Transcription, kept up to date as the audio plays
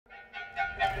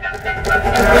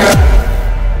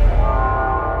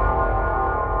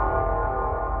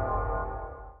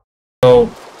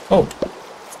Oh,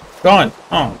 gone.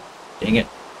 Oh, dang it.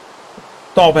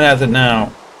 Dolphin has it now.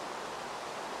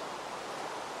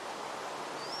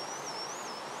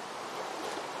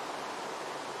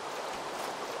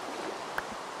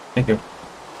 Thank you.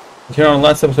 Here on the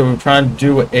last episode, we were trying to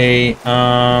do a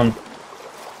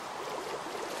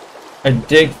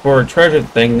dig for a treasure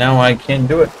thing. Now I can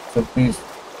do it. So please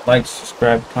like,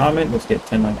 subscribe, comment. Let's get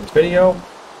 10 likes on this video,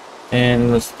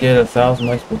 and let's get 1,000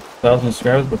 likes, 1,000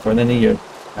 subscribers before the end of the year.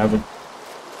 I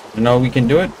know we can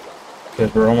do it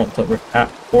because we're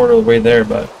half quarter of the way there,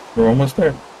 but we're almost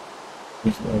there.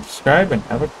 Please subscribe and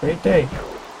have a great day.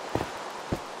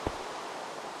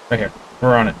 Right here,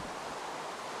 we're on it.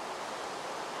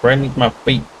 Right underneath my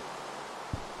feet.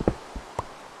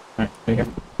 Alright, right here.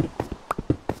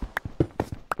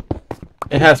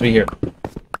 It has to be here.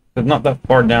 It's not that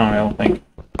far down, I don't think.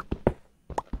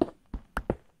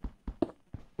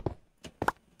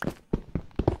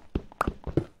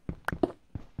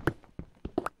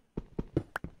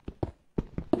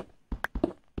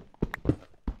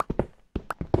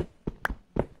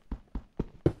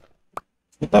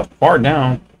 It's not that far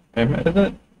down, isn't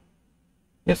it?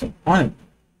 Yes, I'm on it.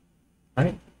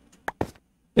 Right?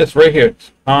 Yes, right here.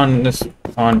 It's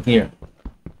on here.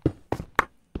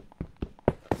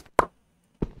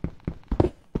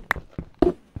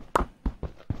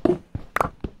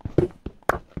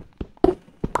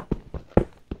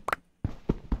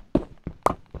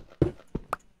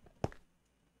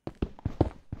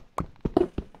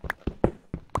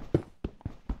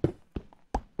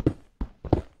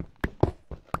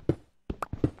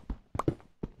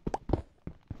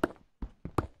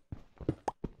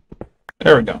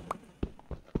 There we go.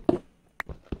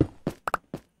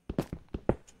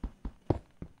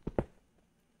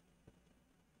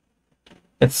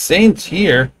 It's saying it's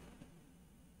here.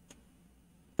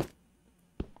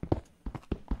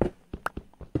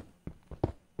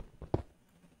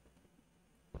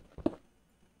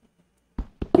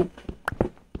 I'm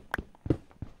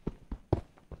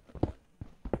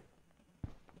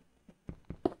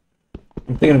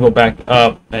thinking to go back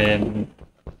up and...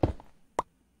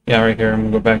 Yeah, right here.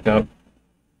 I'm gonna go back up.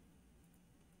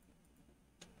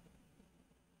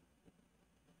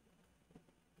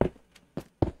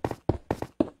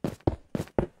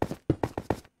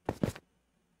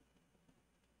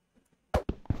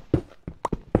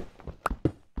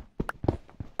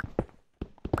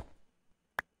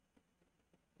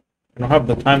 I don't have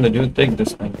the time to dig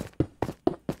this thing.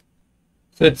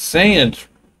 So it's saying it's...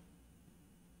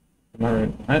 Am I right?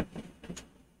 What?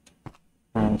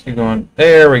 Oh, let's keep going.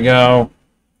 There we go.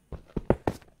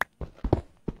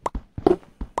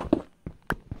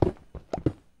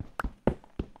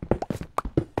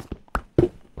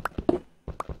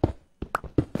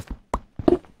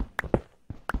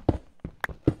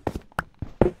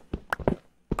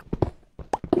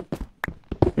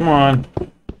 Come on.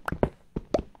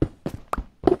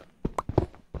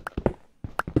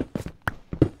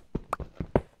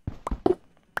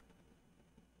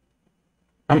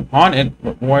 I'm on it,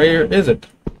 but where is it?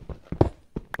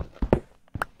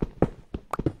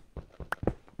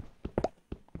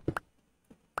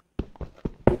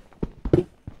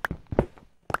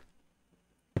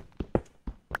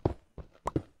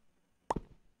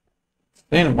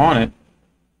 Saying I'm on it.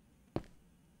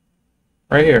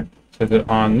 Right here. Says it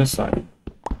on this side.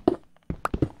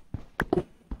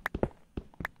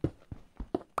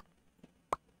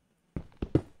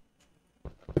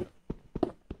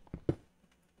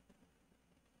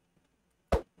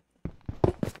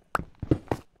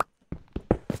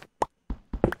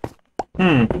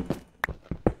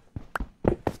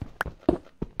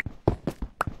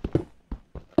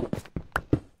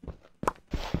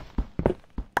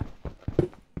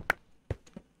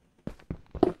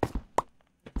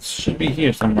 It should be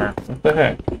here somewhere. What the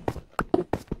heck?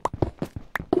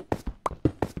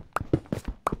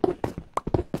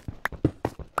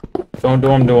 Don't do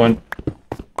what I'm doing.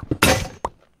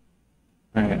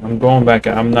 Alright, I'm going back.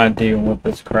 I'm not dealing with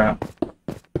this crap.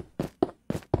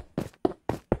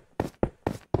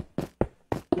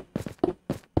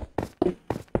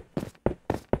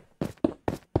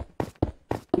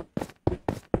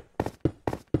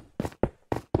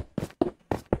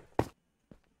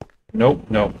 Nope,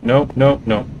 nope, nope, nope,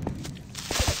 nope.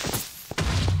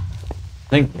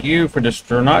 Thank you for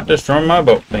not destroying my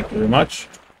boat. Thank you very much.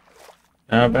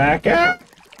 Now back up.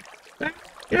 Back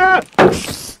up.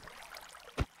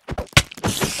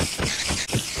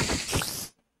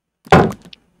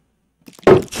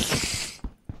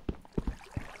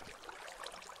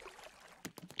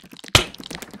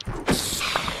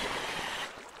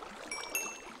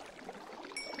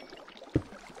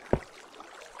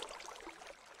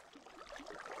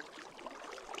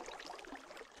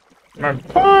 My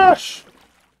gosh!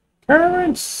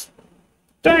 Currents!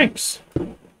 Thanks!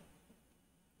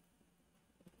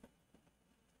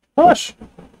 Push!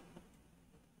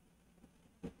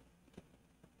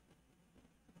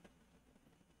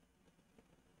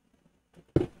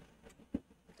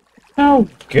 Now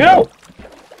go!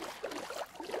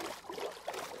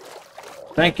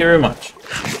 Thank you very much.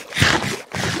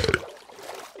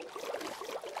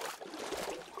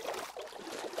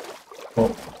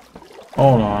 Oh,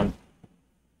 hold on.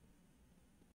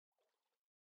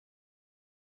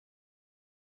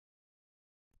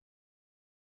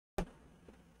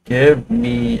 Give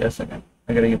me a second.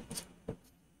 I gotta get this.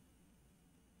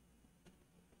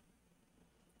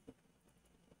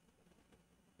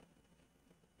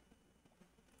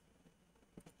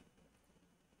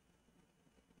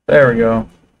 There we go.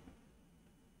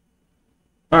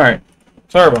 Alright.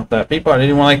 Sorry about that, people. I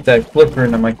didn't like that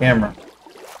flickering on my camera.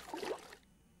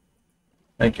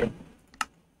 Thank you.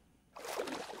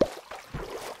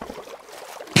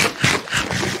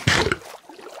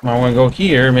 I want to go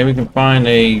here. Maybe we can find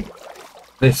a...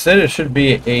 They said it should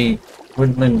be a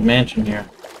woodland mansion here.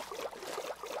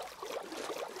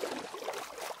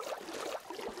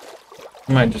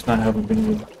 I might just not have a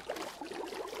video.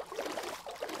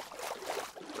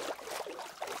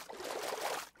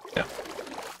 Yeah.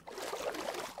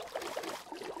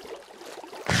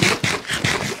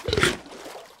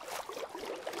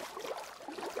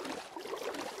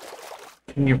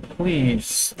 Can you please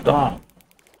stop?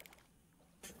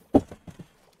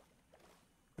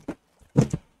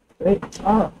 Hey,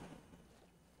 up.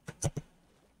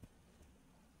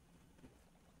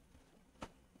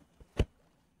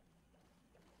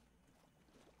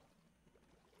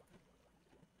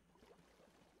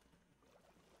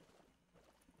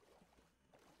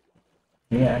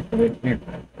 Yeah, activate here.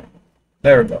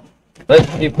 There we go.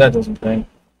 Let's see if that doesn't thing.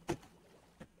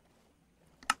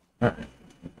 Alright.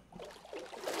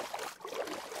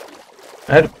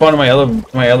 I had fun in my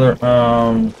other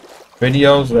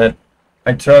videos that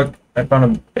I took. I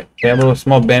found a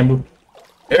small bamboo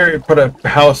area, put a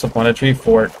house up on a tree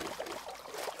fort.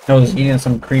 I was eating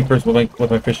some creepers with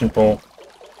my fishing pole.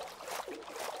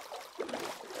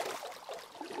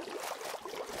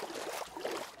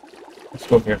 Let's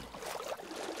go here.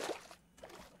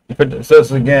 If it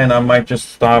says again, I might just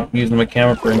stop using my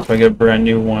camera for until I get a brand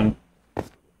new one.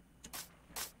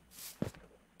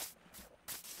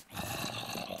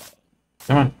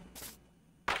 Come on.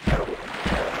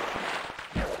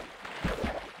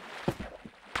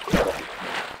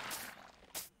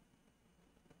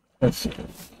 Let's see.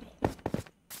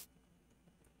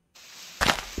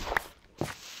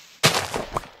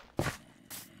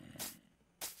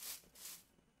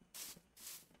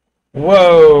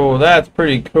 Whoa, that's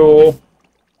pretty cool.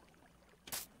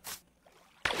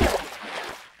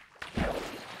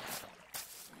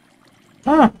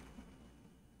 Huh.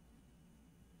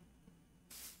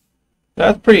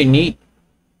 That's pretty neat.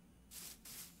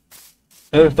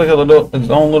 It looks like its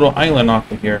own little island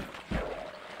off of here.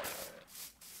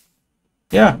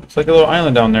 Yeah, it's like a little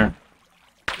island down there.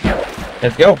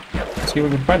 Let's go. Let's see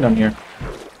what we can find down here.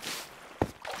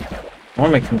 I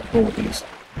want to make some cool with these.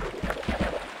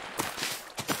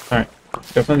 Alright,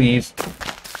 let's go some of these.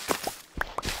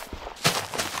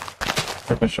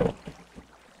 Where's my shovel?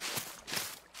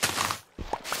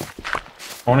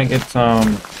 I want to get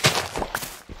some...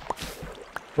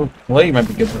 Oh, clay might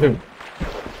be good too.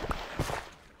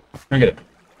 Let me get it.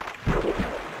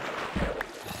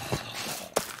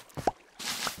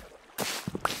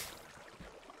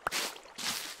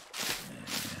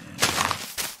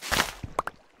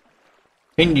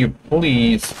 Can you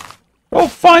please go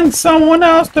find someone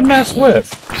else to mess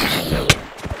with?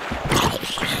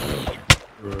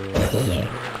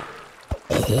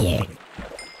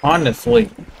 Honestly.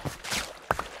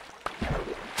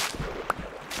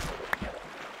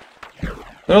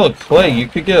 Little clay, you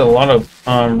could get a lot of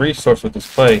resource with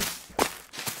this clay.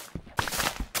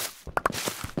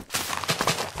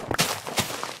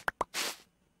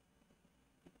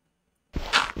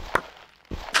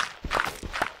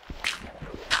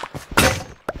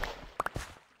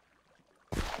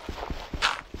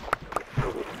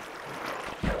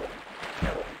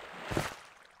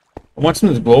 I want some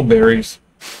of these glowberries.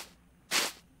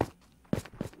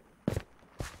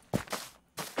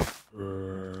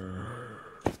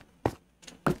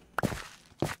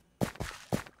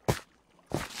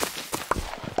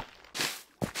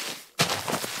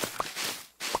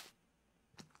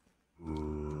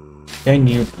 Can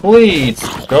you please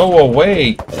go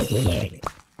away?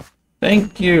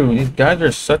 Thank you. These guys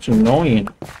are such annoying.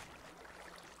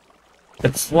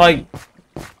 It's like...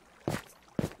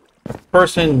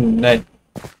 person that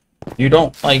you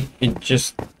don't like, it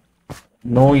just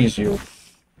annoys you.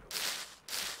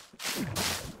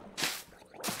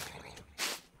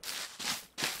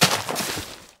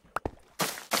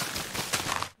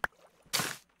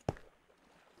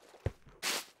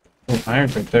 Oh,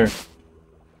 iron's right there.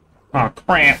 Aw, oh,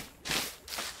 crap.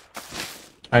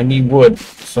 I need wood,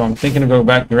 so I'm thinking of going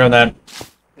back and grab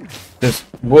this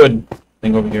wood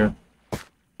thing over here.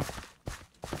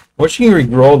 What you can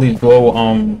regrow these glow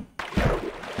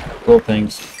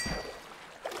things.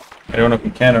 I don't know if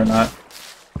you can or not.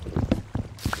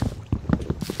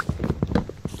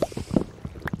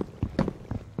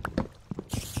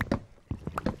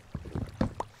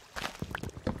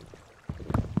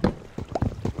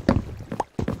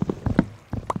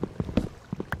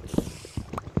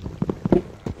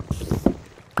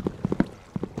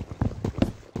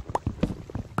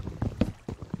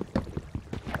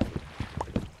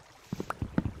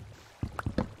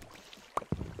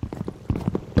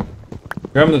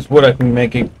 Grab this wood, I can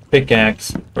make a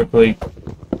pickaxe quickly.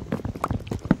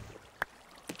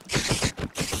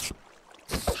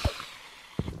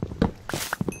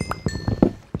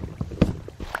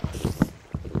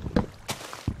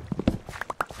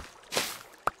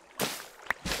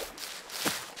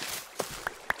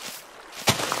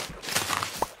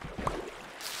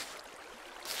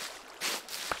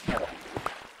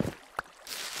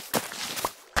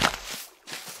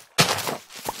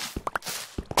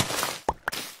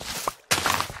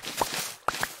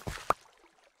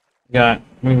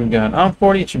 We got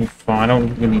 40, it should be fine. I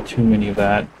don't really need too many of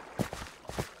that.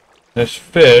 There's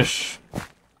fish.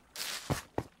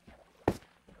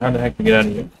 How the heck do we get out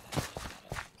of here?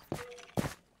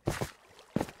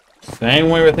 Same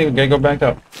way I think we gotta go back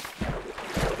up.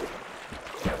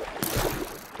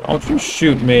 Don't you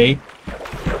shoot me.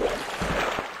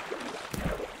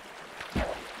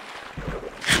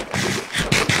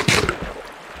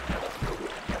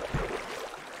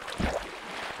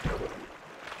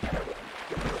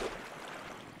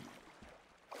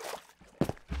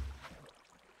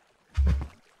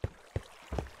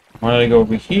 Why don't I go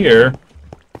over here?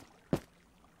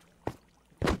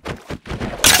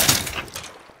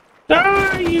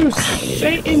 Die, you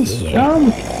Satan scum!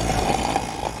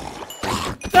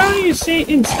 Die, you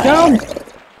Satan scum!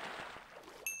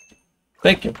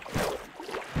 Thank you.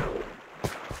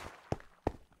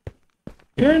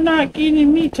 You're not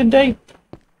getting me today.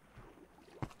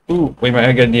 Ooh, wait a minute,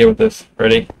 I got an idea with this.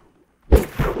 Ready?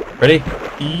 Ready?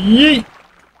 Yeet!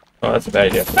 Oh, that's a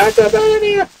bad idea. That's a bad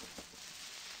idea!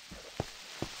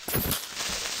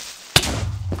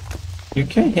 You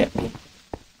can't hit me.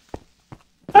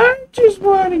 I just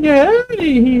want to get out of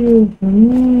here.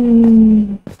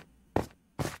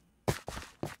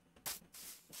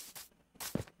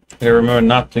 I gotta remember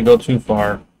not to go too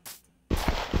far.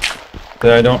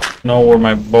 That I don't know where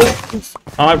my boat is.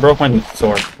 Oh, I broke my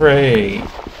sword. Great.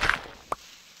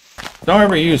 Don't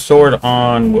ever use sword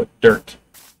on what, dirt.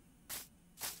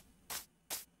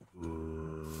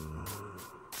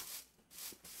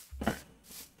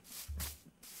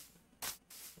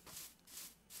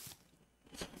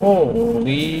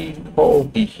 Holy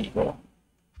hell.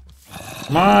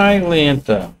 My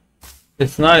Lanta.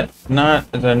 It's not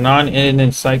the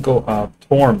non-ending cycle of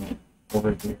torment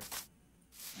over here.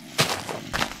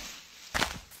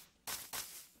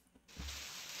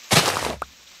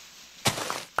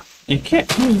 You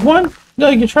can't use one. No,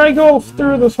 you try to go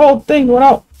through this whole thing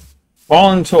without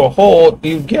falling into a hole,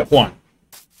 you get one.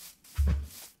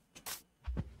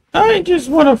 I just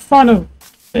want to find a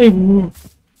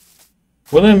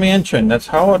William Mansion. That's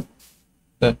how it.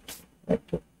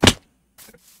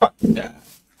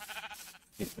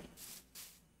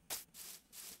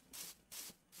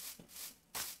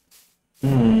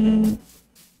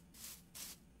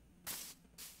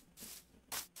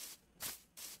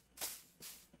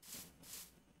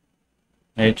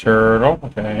 Hey, turtle.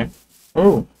 Okay.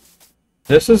 Ooh.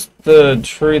 This is the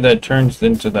tree that turns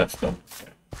into that stuff.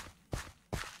 Okay.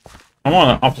 I'm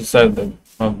on the opposite side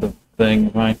of the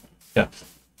thing, right? Yes.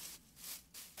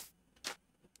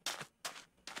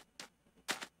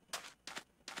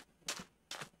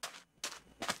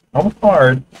 How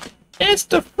hard? It's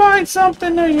to find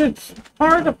something that it's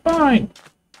hard to find.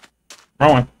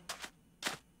 Wrong one.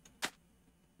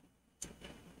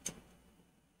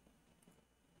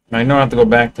 I know I have to go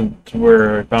back to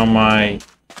where I found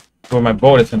where my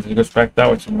boat is, since it goes back that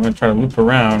way, so I'm going to try to loop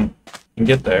around and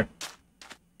get there.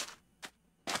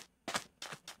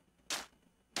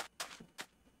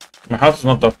 My house is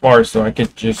not that far, so I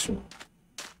could just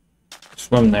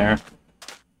swim there.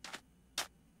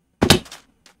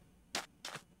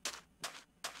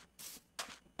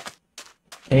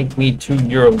 Take me to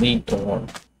your elite door.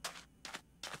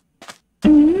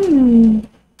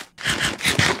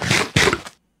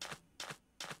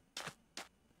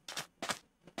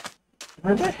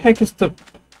 Where the heck is the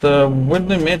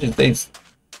woodland mansions?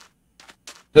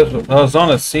 I was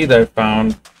on a sea that I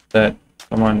found that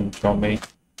someone showed me.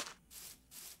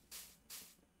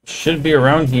 Should be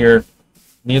around here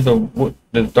near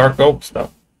the dark oak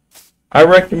stuff. I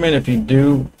recommend if you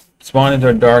do spawn into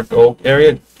a dark oak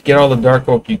area, get all the dark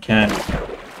oak you can.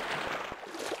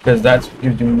 Because that's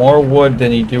gives you more wood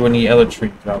than you do any other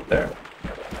trees out there.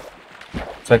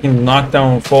 So I can knock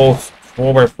down a full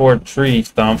 4x4 tree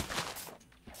stump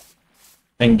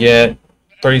and get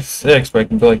 36, but I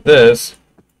can go like this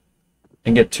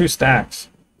and get 2 stacks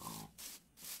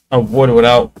of wood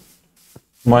without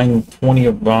mining 20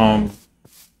 of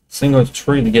single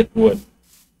tree to get wood.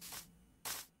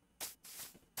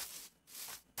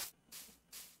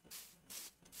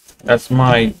 That's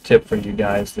my tip for you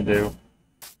guys to do.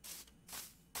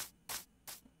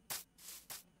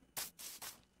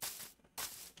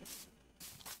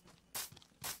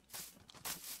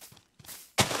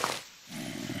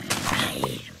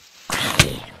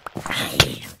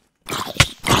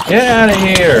 Get out of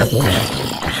here!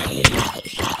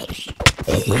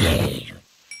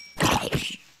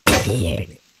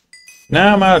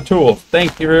 Now I'm out of tools.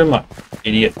 Thank you very much,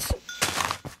 idiots.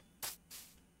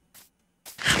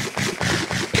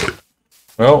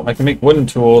 Well, I can make wooden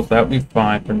tools. That would be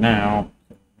fine for now.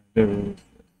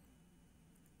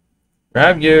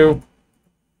 Grab you.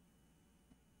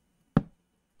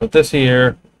 Put this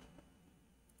here.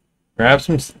 Grab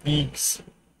some sticks.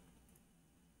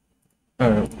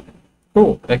 Oh,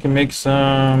 cool. I can make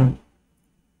some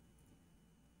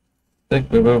stick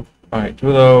boo-boo. Alright, 2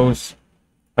 of those.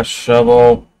 A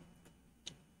shovel.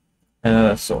 And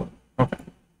a sword. Okay.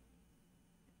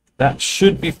 That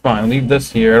should be fine. Leave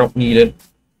this here. I don't need it.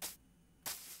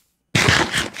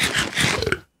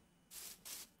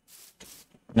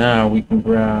 Now we can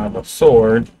grab a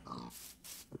sword.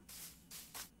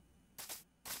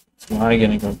 It's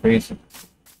lagging and go crazy.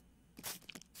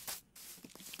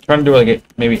 Trying to do like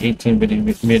maybe 18 video,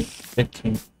 mid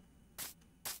 15.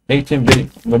 18 video.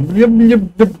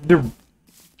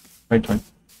 Wait, 20.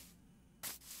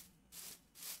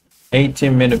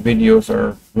 18-minute videos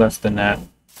or less than that.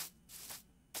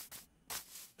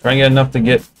 Trying to get enough to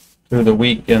get through the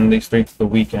weekend, these 3 for the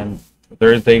weekend.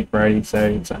 Thursday, Friday,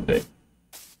 Saturday, and Sunday.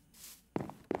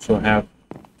 So I have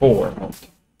 4 out.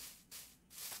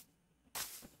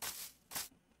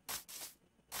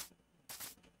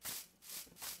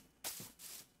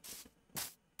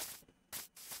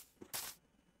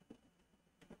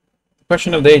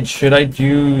 Question of the day, should I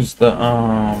use the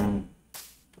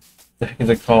heck is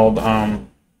it called?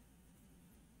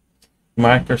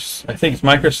 Microsoft, I think it's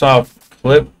Microsoft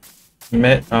Clip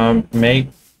Mate.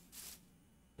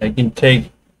 I can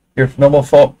take your normal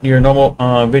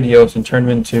videos and turn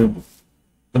them into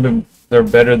something. They're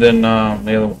better than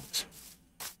the other ones.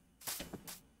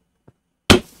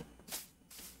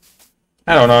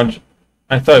 I don't know.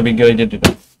 I thought it'd be a good idea to do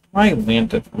that. My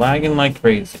Atlantis lagging like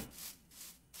crazy.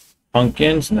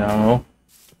 Pumpkins, no.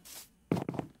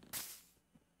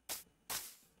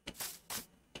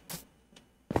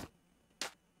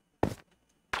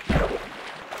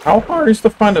 How hard is to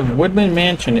find a woodland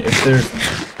mansion if there's...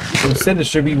 They said there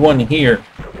should be one here.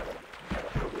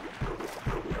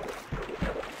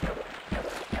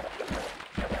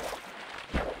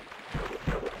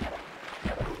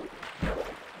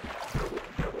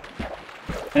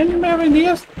 Any have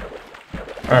ideas?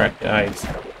 Alright, guys.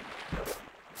 I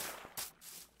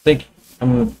think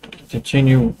I'm going to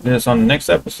continue this on the next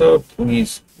episode.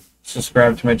 Please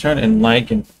subscribe to my channel and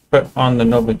like and put on the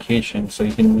notification so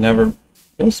you can never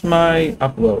miss my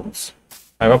uploads.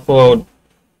 I upload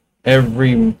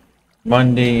every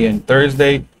Monday and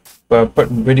Thursday, but I put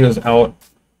videos out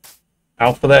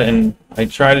for that, and I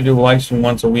try to do live stream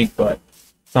once a week, but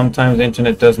sometimes the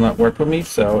internet does not work with me,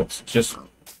 so it's just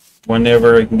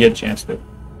whenever I can get a chance to.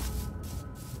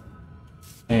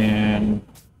 And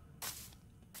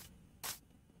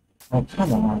oh,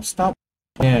 come on, stop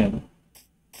again.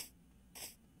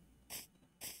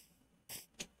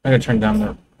 I gotta turn down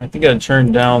the... I think I gotta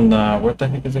turn down the... What the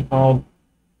heck is it called?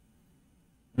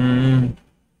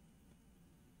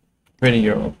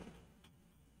 Video.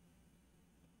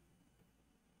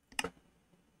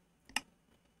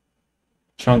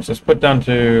 Chunks, let's put down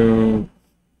to...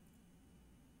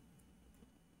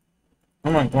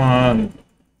 Oh my god.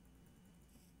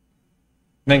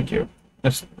 Thank you.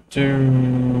 Let's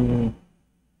do...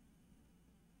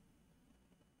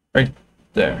 Right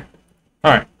there.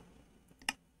 Alright.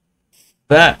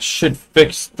 that should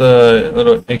fix the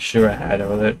little issue I had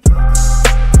with it.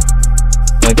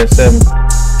 Like I said,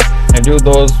 I do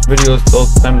those videos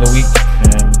those times a week,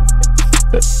 and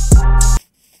that's it.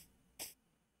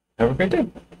 Have a great day.